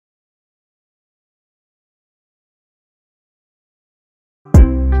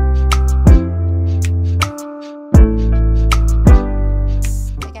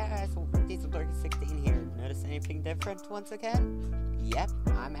different once again? Yep,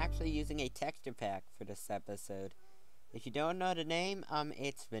 I'm actually using a texture pack for this episode. If you don't know the name,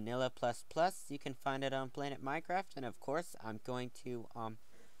 it's Vanilla++. You can find it on Planet Minecraft, and of course, I'm going to,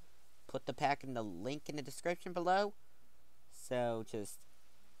 put the pack in the link in the description below. So, just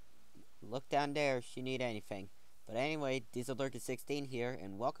look down there if you need anything. But anyway, DieselDurkey16 here,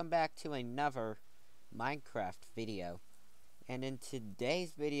 and welcome back to another Minecraft video. And in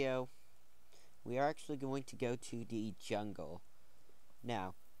today's video, we are actually going to go to the jungle.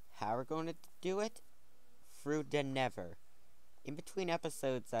 Now, how we're going to do it? Through the Nether. In between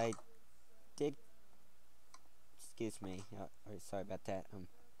episodes, I did... Excuse me. Sorry about that.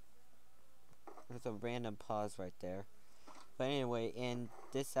 There's a random pause right there. But anyway, in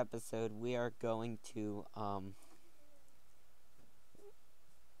this episode, we are going to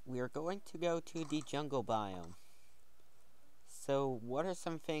go to the jungle biome. So, what are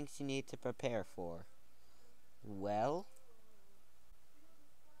some things you need to prepare for? Well,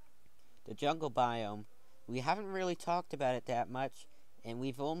 the jungle biome, we haven't really talked about it that much, and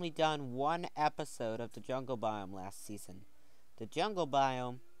we've only done one episode of the jungle biome last season. The jungle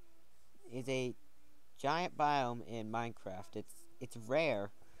biome is a giant biome in Minecraft. It's rare,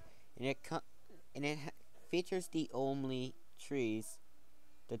 and it features the only trees,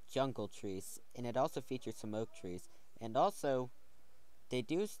 the jungle trees, and it also features some oak trees. And also,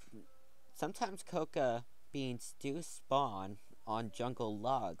 sometimes coca beans do spawn on jungle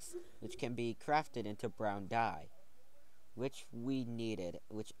logs, which can be crafted into brown dye, which we needed,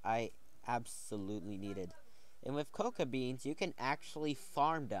 which I absolutely needed. And with coca beans, you can actually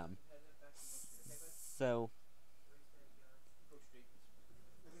farm them. So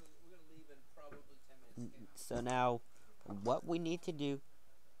now, what we need to do...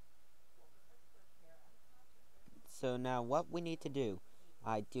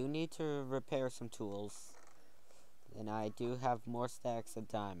 I do need to repair some tools, and I do have more stacks of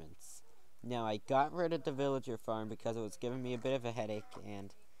diamonds. Now, I got rid of the villager farm because it was giving me a bit of a headache,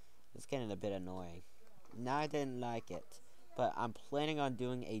 and it was getting a bit annoying. Now, I didn't like it, but I'm planning on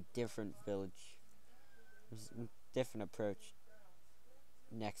doing a different approach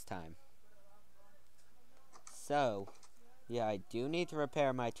next time. So, yeah, I do need to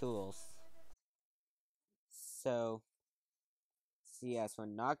repair my tools. So yes, we're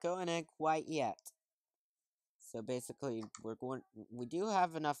not going in quite yet. So basically, we do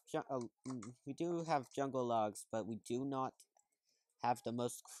have enough, we do have jungle logs, but we do not have the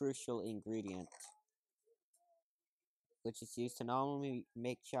most crucial ingredient, which is used to not only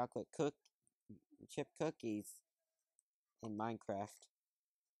make chocolate chip cookies in Minecraft,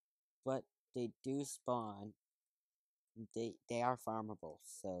 but they do spawn. They are farmable,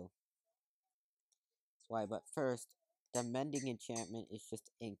 so that's why. But first, the mending enchantment is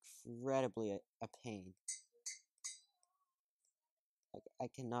just incredibly a pain. Like, I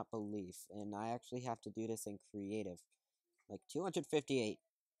cannot believe, and I actually have to do this in creative. Like, 258,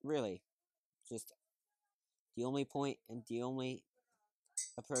 really. Just, the only point and the only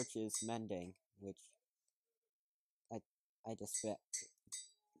approach is mending, which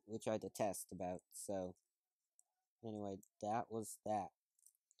which I detest about, so, anyway, that was that.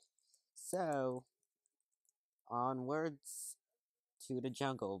 So, onwards to the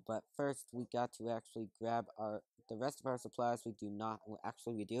jungle, but first we got to actually grab the rest of our supplies. We do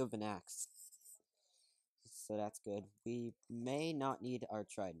have an axe, so that's good. We may not need our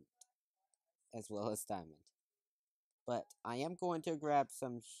trident, as well as diamond, but I am going to grab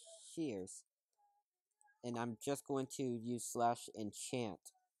some shears, and I'm just going to use /enchant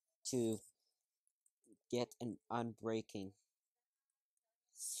to get an unbreaking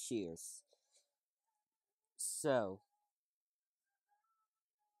shears. So,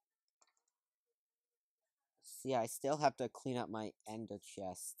 see, I still have to clean up my ender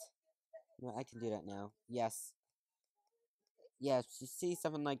chest. Well, I can do that now. Yes. Yes, you see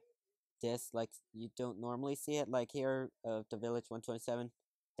something like this, like you don't normally see it, like here of the village 127.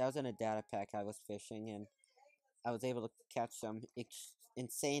 That was in a data pack I was fishing, and I was able to catch some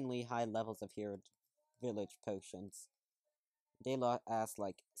insanely high levels of here village potions. They last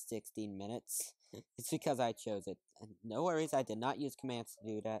like 16 minutes. It's because I chose it. And no worries, I did not use commands to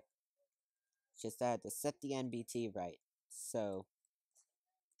do that. Just had to set the NBT right. So,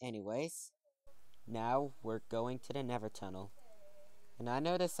 anyways, now we're going to the Nether Tunnel. And I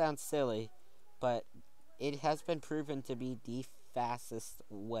know this sounds silly, but it has been proven to be the fastest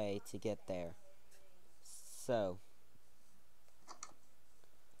way to get there. So,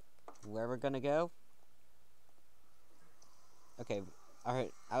 where we're gonna go? Okay,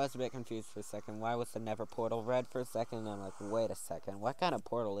 alright, I was a bit confused for a second. Why was the Nether portal red for a second? And I'm like, wait a second, what kind of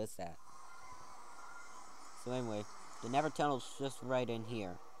portal is that? So anyway, the Never Tunnel's just right in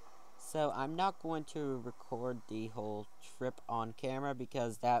here. So I'm not going to record the whole trip on camera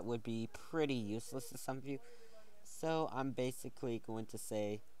because that would be pretty useless to some of you. So I'm basically going to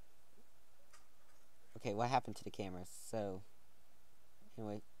say, okay, what happened to the camera? So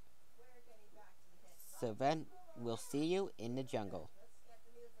anyway, so then we'll see you in the jungle.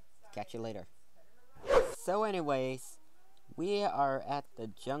 Catch you later. So anyways, we are at the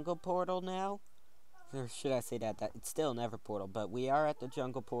jungle portal now. Or should I say that it's still Never Portal, but we are at the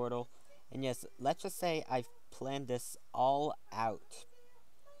jungle portal. And yes, let's just say I've planned this all out.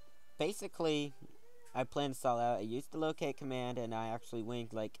 Basically, I planned this all out. I used the locate command, and I actually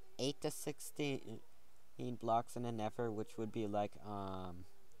winged like 8 to 16 blocks in the Never, which would be like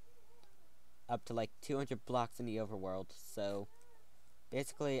up to like 200 blocks in the overworld. So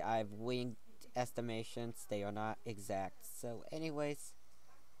basically, I've winged estimations. They are not exact. So anyways,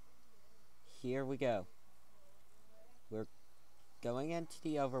 here we go. We're going into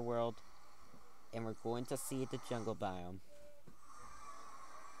the overworld, and we're going to see the jungle biome.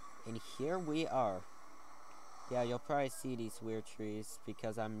 And here we are. Yeah, you'll probably see these weird trees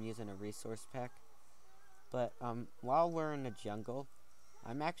because I'm using a resource pack. But while we're in the jungle,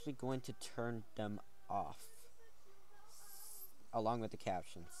 I'm actually going to turn them off, along with the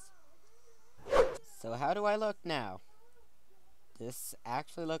captions. So how do I look now? This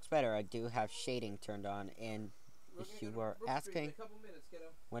actually looks better. I do have shading turned on, and if you were asking,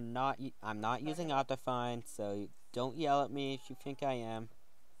 I'm not using Optifine, so don't yell at me if you think I am.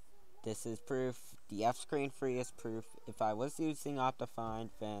 This is proof. The F-screen free is proof. If I was using Optifine,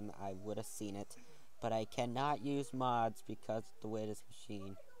 then I would have seen it. But I cannot use mods because of the way this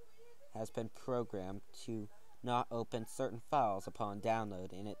machine has been programmed to not open certain files upon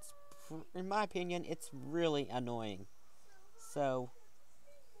download, and it's, in my opinion, it's really annoying. So,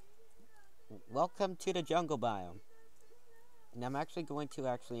 welcome to the jungle biome. And I'm actually going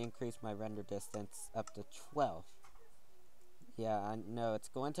to increase my render distance up to 12. Yeah, I know it's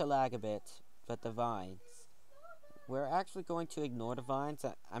going to lag a bit, but the vines. We're actually going to ignore the vines.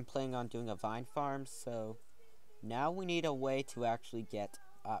 I'm planning on doing a vine farm, so now we need a way to actually get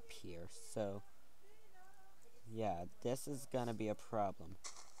up here. So, yeah, this is gonna be a problem.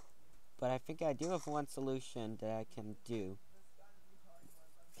 But I think I do have one solution that I can do,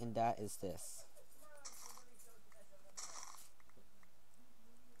 and that is this.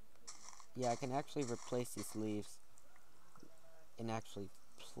 Yeah, I can actually replace these leaves and actually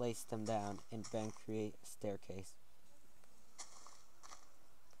place them down and then create a staircase.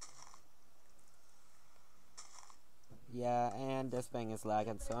 Yeah, and this thing is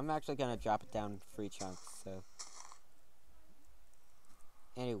lagging, so I'm actually gonna drop it down in free chunks, so.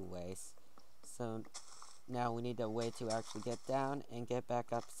 Anyways, so now we need a way to actually get down and get back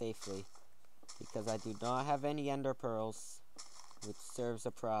up safely, because I do not have any ender pearls, which serves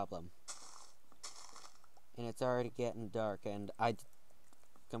a problem. And it's already getting dark, and I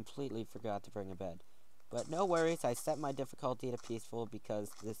completely forgot to bring a bed. But no worries, I set my difficulty to peaceful because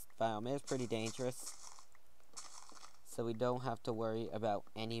this biome is pretty dangerous. So we don't have to worry about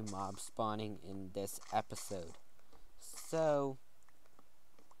any mobs spawning in this episode. So,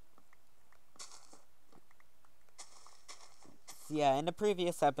 yeah, in the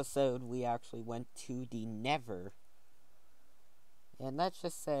previous episode, we actually went to the Never. And let's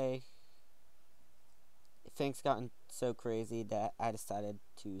just say, things gotten so crazy that I decided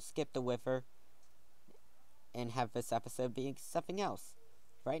to skip the Wither and have this episode being something else.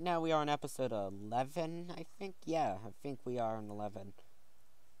 Right now we are on episode 11, I think. Yeah, I think we are on 11.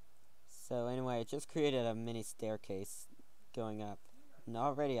 So anyway, I just created a mini staircase going up. And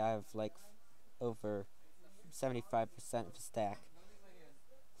already I have like over 75% of the stack.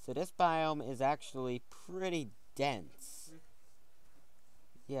 So this biome is actually pretty dense.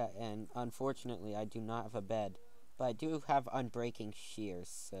 Yeah, and unfortunately I do not have a bed. But I do have unbreaking shears,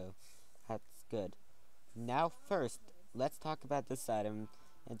 so that's good. Now first, let's talk about this item.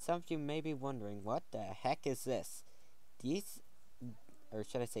 And some of you may be wondering, what the heck is this? These, or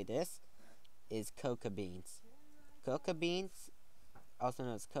should I say this, is coca beans. Coca beans, also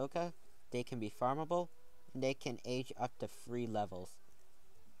known as coca, they can be farmable, and they can age up to 3 levels.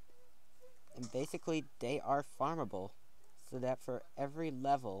 And basically, they are farmable, so that for every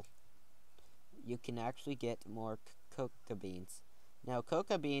level, you can actually get more coca beans. Now,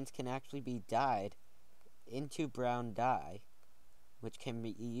 coca beans can actually be dyed into brown dye, which can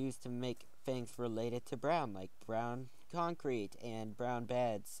be used to make things related to brown, like brown concrete and brown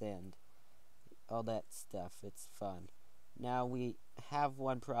beds and all that stuff. It's fun. Now we have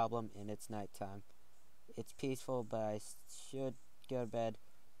one problem, and it's nighttime. It's peaceful, but I should go to bed.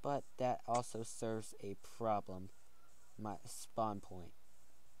 but that also serves a problem. My spawn point.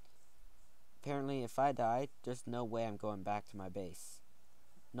 Apparently, if I die, there's no way I'm going back to my base.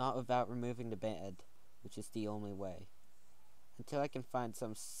 Not without removing the bed, which is the only way. Until I can find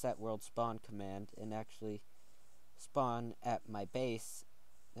some set world spawn command and actually spawn at my base,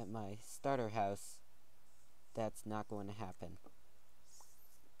 at my starter house, that's not going to happen.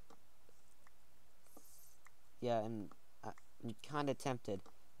 Yeah, and I'm kind of tempted.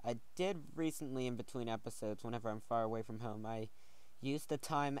 I did recently, in between episodes, whenever I'm far away from home, I use the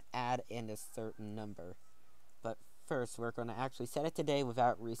time add in a certain number. But first, we're going to actually set it today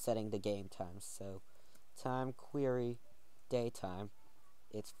without resetting the game times. So, time query daytime.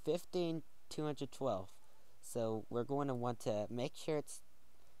 It's 15,212. So, we're going to want to make sure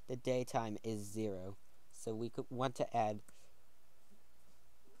the daytime is 0. So, we could want to add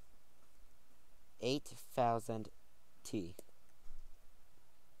 8,000 T.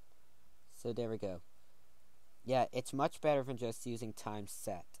 So, there we go. Yeah, it's much better than just using time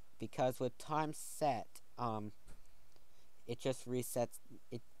set, because with time set, it just sets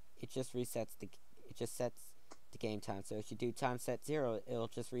the game time. So if you do time set 0, it'll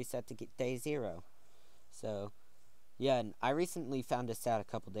just reset to day 0. So yeah, and I recently found this out a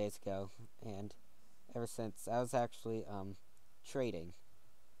couple days ago, and ever since I was actually trading,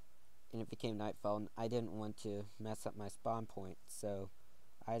 and it became nightfall, and I didn't want to mess up my spawn point, so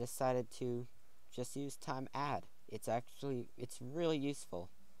I decided to just use time add. It's really useful.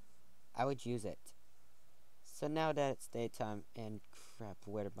 I would use it. So now that it's daytime, and crap,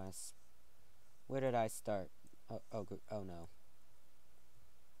 where did I start? Oh no.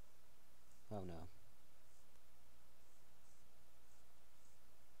 Oh no.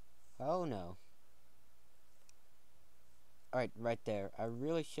 Oh no. Alright, right there. I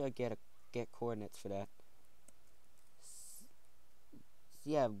really should get coordinates for that.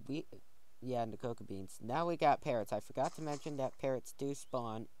 Yeah, and the cocoa beans. Now we got parrots. I forgot to mention that parrots do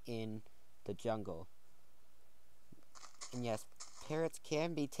spawn in the jungle. And yes, parrots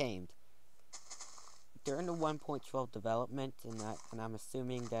can be tamed. During the 1.12 development, and I'm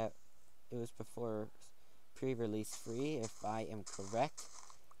assuming that it was before pre-release free, if I am correct,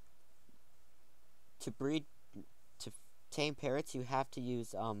 to tame parrots, you have to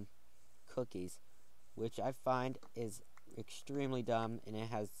use cookies, which I find is extremely dumb, and it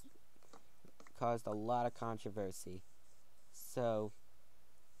has caused a lot of controversy. So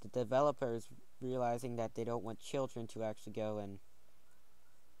the developers, realizing that they don't want children to actually go and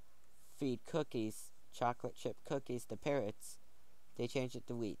feed cookies, chocolate chip cookies, to parrots, they changed it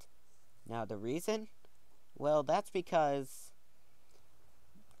to wheat. Now the reason? Well, that's because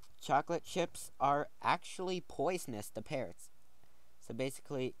chocolate chips are actually poisonous to parrots. So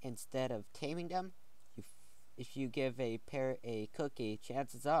basically, instead of taming them, if you give a parrot a cookie,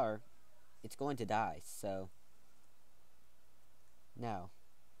 chances are it's going to die. So now,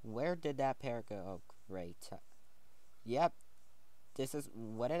 where did that parrot go? Oh, great. Yep. This is,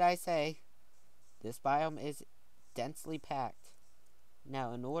 what did I say? This biome is densely packed.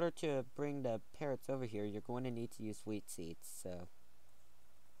 Now, in order to bring the parrots over here, you're going to need to use wheat seeds. So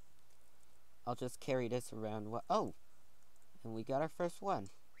I'll just carry this around. Oh, and we got our first one.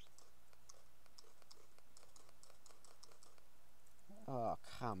 Oh,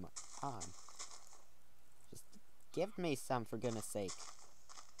 come on. Just give me some, for goodness sake.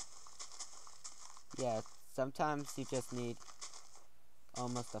 Yeah, sometimes you just need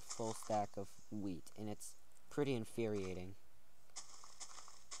almost a full stack of wheat, and it's pretty infuriating.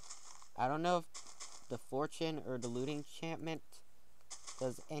 I don't know if the fortune or the looting enchantment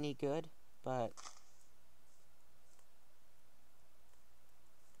does any good, but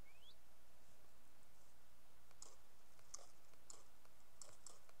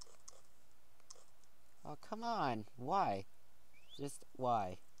oh, come on. Why? Just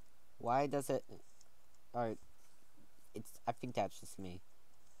why? Why does it... Alright, I think that's just me.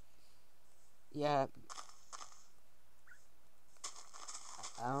 Yeah.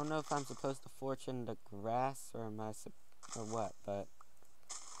 I don't know if I'm supposed to fortune the grass, or or what, but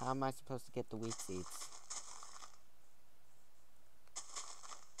how am I supposed to get the wheat seeds?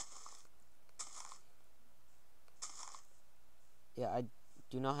 Yeah, I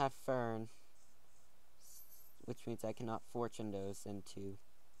do not have fern, which means I cannot fortune those into...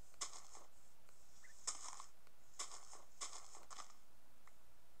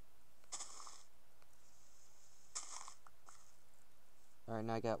 Alright,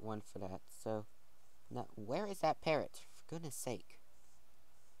 now I got one for that. So, now, where is that parrot? For goodness sake.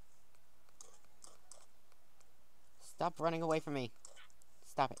 Stop running away from me.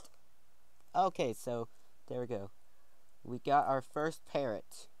 Stop it. Okay, so, there we go. We got our first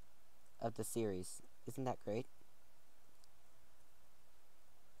parrot of the series. Isn't that great?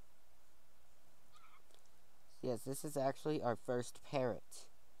 Yes, this is actually our first parrot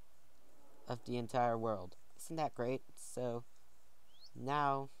of the entire world. Isn't that great? So,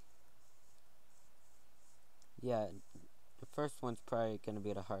 now, yeah, the first one's probably going to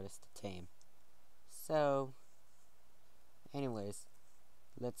be the hardest to tame. So, anyways,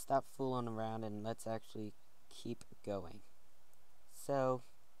 let's stop fooling around and let's actually keep going. So,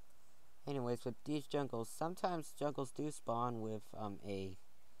 anyways, with these jungles, sometimes jungles do spawn with a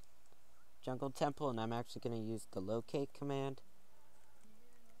jungle temple, and I'm actually going to use the locate command.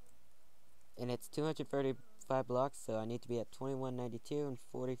 And it's 235 blocks, so I need to be at 2192 and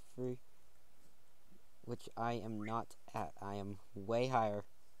 43, which I am not at. I am way higher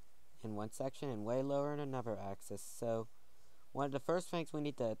in one section and way lower in another axis. So one of the first things we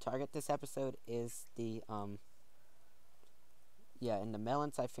need to target this episode is the in the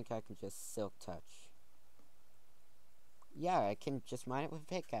melons I think I can just silk touch. Yeah, I can just mine it with a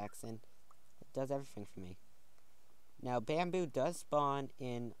pickaxe and it does everything for me. Now bamboo does spawn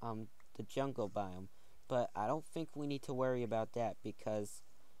in the jungle biome, but I don't think we need to worry about that because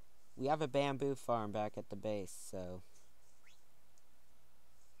we have a bamboo farm back at the base, so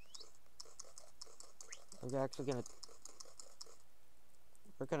we're actually gonna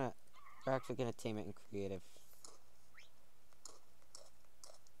tame it in creative.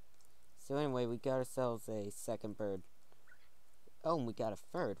 So anyway, we got ourselves a second bird. Oh, and we got a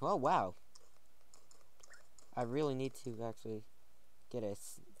third. Oh wow! I really need to actually get a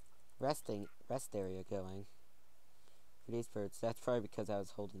rest area going for these birds. That's probably because I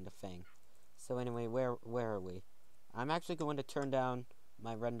was holding the thing. So anyway, where are we? I'm actually going to turn down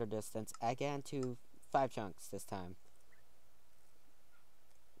my render distance again to 5 chunks this time.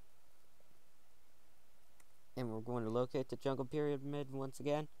 And we're going to locate the jungle pyramid once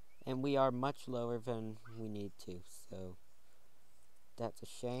again. And we are much lower than we need to, so that's a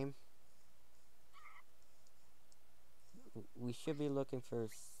shame. We should be looking for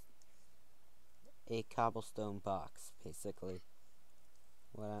a cobblestone box, basically.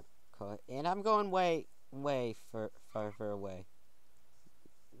 What I call it. And I'm going way farther away.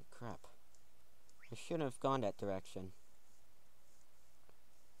 Crap. I shouldn't have gone that direction.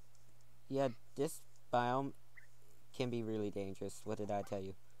 Yeah, this biome can be really dangerous. What did I tell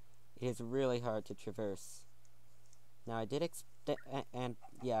you? It is really hard to traverse. Now I did and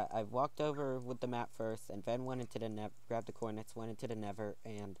yeah, I walked over with the map first, and then went into the grabbed the coordinates, went into the nether,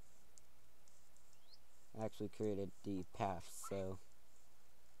 and actually created the path. So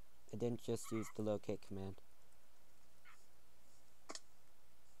I didn't just use the locate command.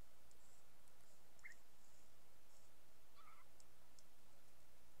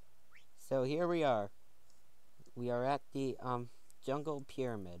 So here we are. We are at the jungle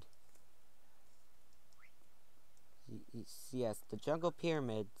pyramid. Yes, the jungle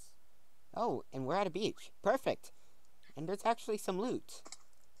pyramids. Oh, and we're at a beach. Perfect. And there's actually some loot.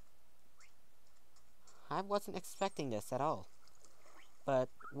 I wasn't expecting this at all. But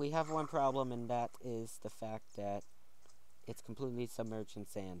we have one problem, and that is the fact that it's completely submerged in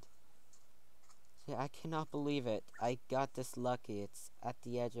sand. See, I cannot believe it. I got this lucky. It's at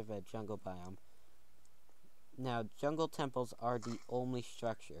the edge of a jungle biome. Now, jungle temples are the only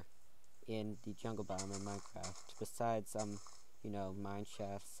structure in the jungle biome in Minecraft, besides mine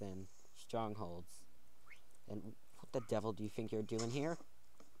shafts and strongholds. And what the devil do you think you're doing here?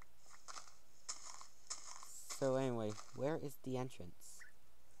 So anyway, where is the entrance?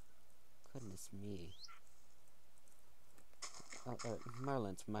 Goodness me.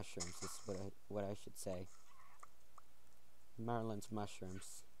 Merlin's mushrooms is what I should say. Merlin's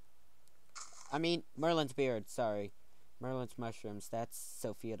mushrooms. I mean, Merlin's beard, sorry. Merlin's mushrooms, that's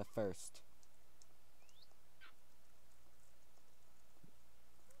Sophia the First.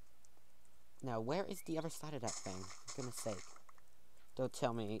 Now, where is the other side of that thing? For goodness sake. Don't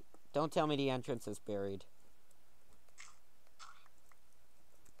tell me the entrance is buried.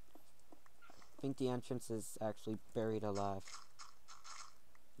 I think the entrance is actually buried alive.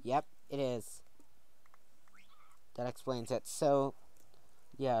 Yep, it is. That explains it. So,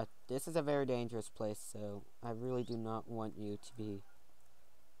 yeah, this is a very dangerous place, so I really do not want you to be...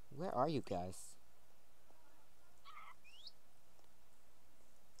 Where are you guys?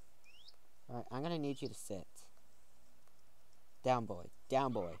 Alright, I'm gonna need you to sit. Down, boy.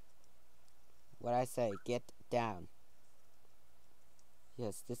 Down, boy. What I say, get down.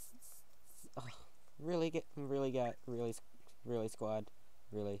 Yes, this... Oh, really squad.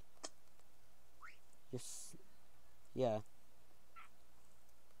 Really. Just... Yeah.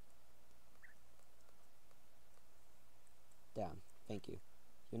 Thank you.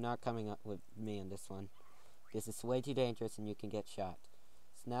 You're not coming up with me on this one. This is way too dangerous and you can get shot.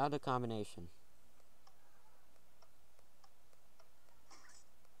 So now the combination.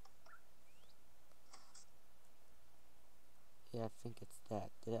 Yeah, I think it's that.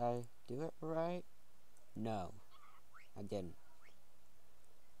 Did I do it right? No, I didn't.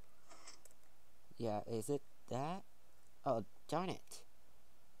 Yeah, is it that? Oh, darn it.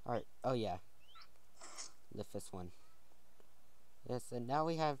 Alright, oh yeah. Lift this one. Yes, and now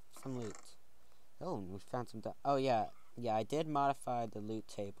we have some loot. Oh, we found some... Oh yeah, yeah, I did modify the loot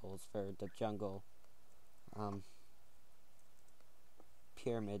tables for the jungle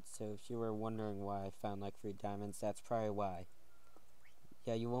pyramid, so if you were wondering why I found like 3 diamonds, that's probably why.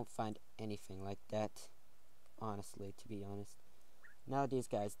 Yeah, you won't find anything like that, honestly, to be honest. Now these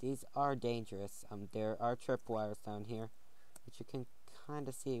guys, these are dangerous. There are tripwires down here, which you can kind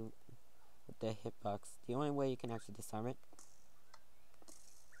of see with the hitbox. The only way you can actually disarm it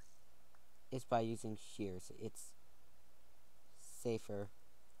is by using shears. It's safer.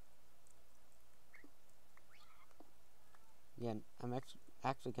 Yeah, I'm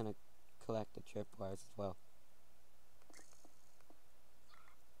actually gonna collect the tripwires as well.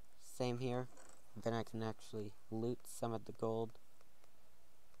 Same here. Then I can actually loot some of the gold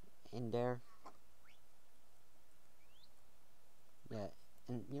in there. Yeah,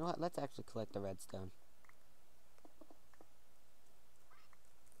 and you know what? Let's actually collect the redstone.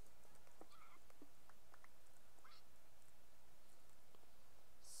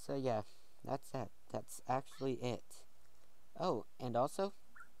 So yeah, that's that. That's actually it. Oh, and also,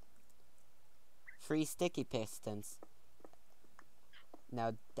 free sticky pistons.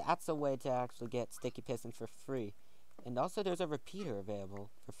 Now, that's a way to actually get sticky pistons for free. And also, there's a repeater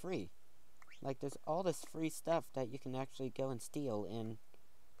available for free. Like, there's all this free stuff that you can actually go and steal in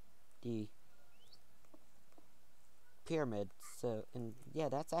the pyramid. So, and yeah,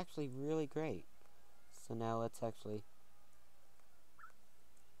 that's actually really great. So now let's actually...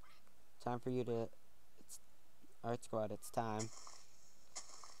 Time for you to... Art Squad, it's time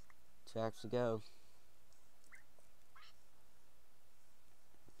to actually go.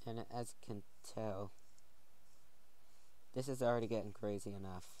 And as you can tell, this is already getting crazy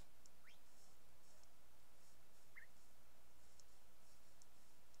enough.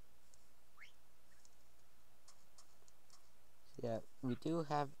 Yeah, we do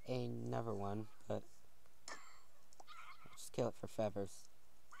have another one, but I'll just kill it for feathers.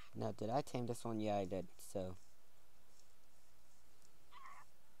 Now, did I tame this one? Yeah, I did, so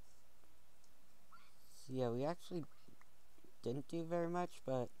yeah, we actually didn't do very much,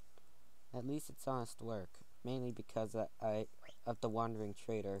 but at least it's honest work. Mainly because of the Wandering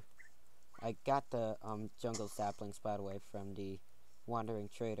Trader. I got the jungle saplings, by the way, from the Wandering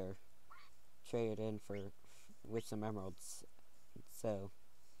Trader. Traded in for with some emeralds. So,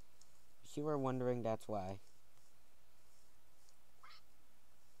 if you were wondering, that's why.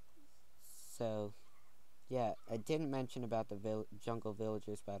 So, yeah, I didn't mention about the jungle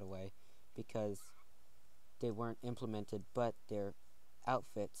villagers, by the way, because they weren't implemented, but their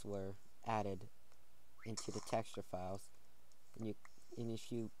outfits were added into the texture files. And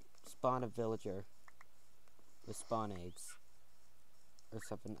if you spawn a villager with spawn eggs or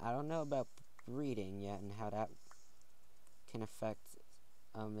something, I don't know about breeding yet and how that can affect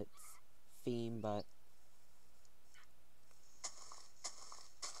its theme, but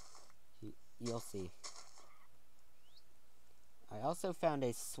you'll see. I also found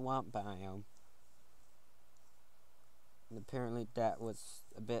a swamp biome. And apparently that was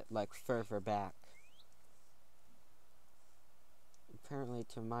a bit like further back. Apparently,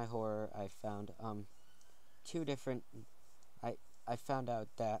 to my horror, I found 2 different. I found out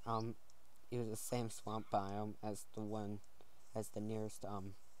that it was the same swamp biome as the nearest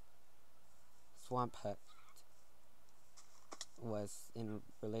swamp hut was in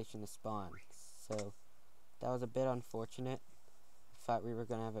relation to spawn. So that was a bit unfortunate. I thought we were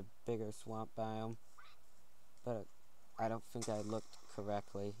gonna have a bigger swamp biome, but I don't think I looked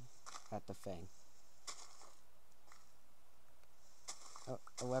correctly at the thing.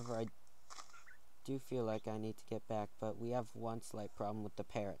 However, I do feel like I need to get back, but we have one slight problem with the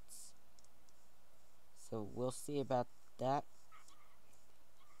parrots. So we'll see about that.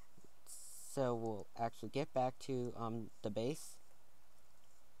 So we'll actually get back to the base,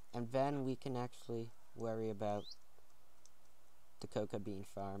 and then we can actually worry about the cocoa bean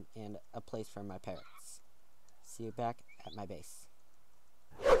farm and a place for my parrots. See you back at my base.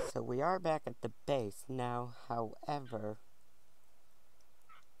 So we are back at the base now. However,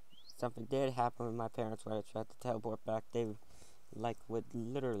 something did happen with my parents when I tried to teleport back. They like would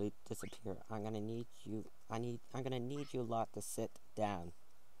literally disappear. I'm gonna need you. I'm gonna need you lot to sit down.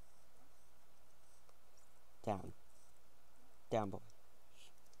 Down. Down, boy.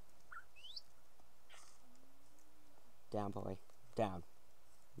 Down, boy. Down.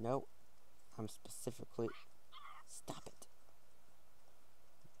 No. I'm specifically. Stop it.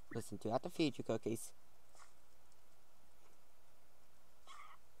 Listen, do I have to feed you cookies?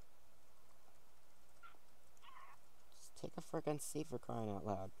 Just take a friggin' seat for crying out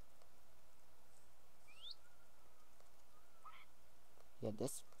loud. Yeah,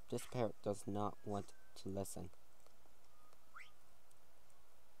 this parrot does not want to listen.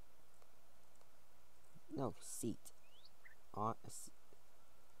 No, seat.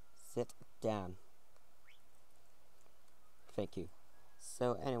 Sit down. Thank you.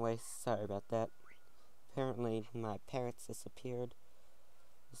 So anyway, sorry about that. Apparently my parrots disappeared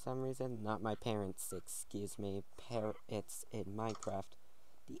for some reason. Not my parents, excuse me. Parrots in Minecraft.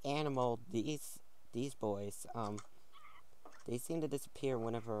 The animal, these boys, they seem to disappear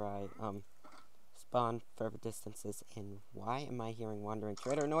whenever I spawn further distances. And why am I hearing wandering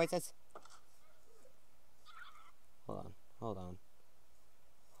trader noises? Hold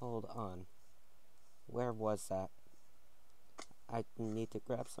on. Where was that? I need to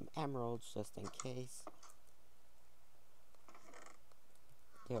grab some emeralds just in case.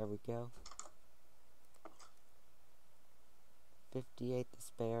 There we go. 58 to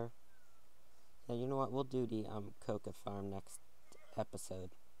spare. Yeah, you know what? We'll do the coca farm next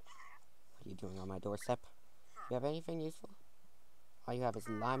episode. What are you doing on my doorstep? Do you have anything useful? All you have is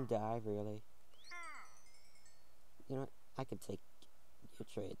lime dye, really. You know what? I could take your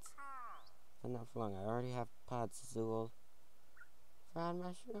trades. And not for long. I already have Podzool. Fried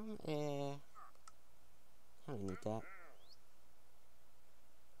mushroom? I don't need that.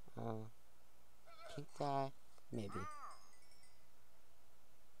 Pink dye? Maybe.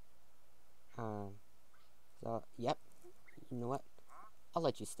 So, yep. You know what? I'll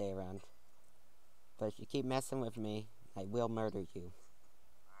let you stay around. But if you keep messing with me, I will murder you.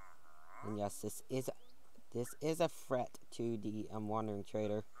 And yes, this is a threat to the wandering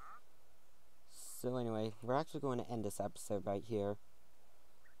trader. So anyway, we're actually going to end this episode right here.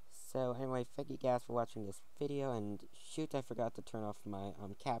 So anyway, thank you guys for watching this video, and shoot, I forgot to turn off my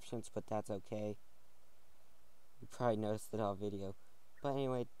captions, but that's okay. You probably noticed it all video. But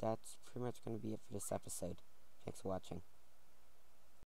anyway, that's pretty much going to be it for this episode. Thanks for watching.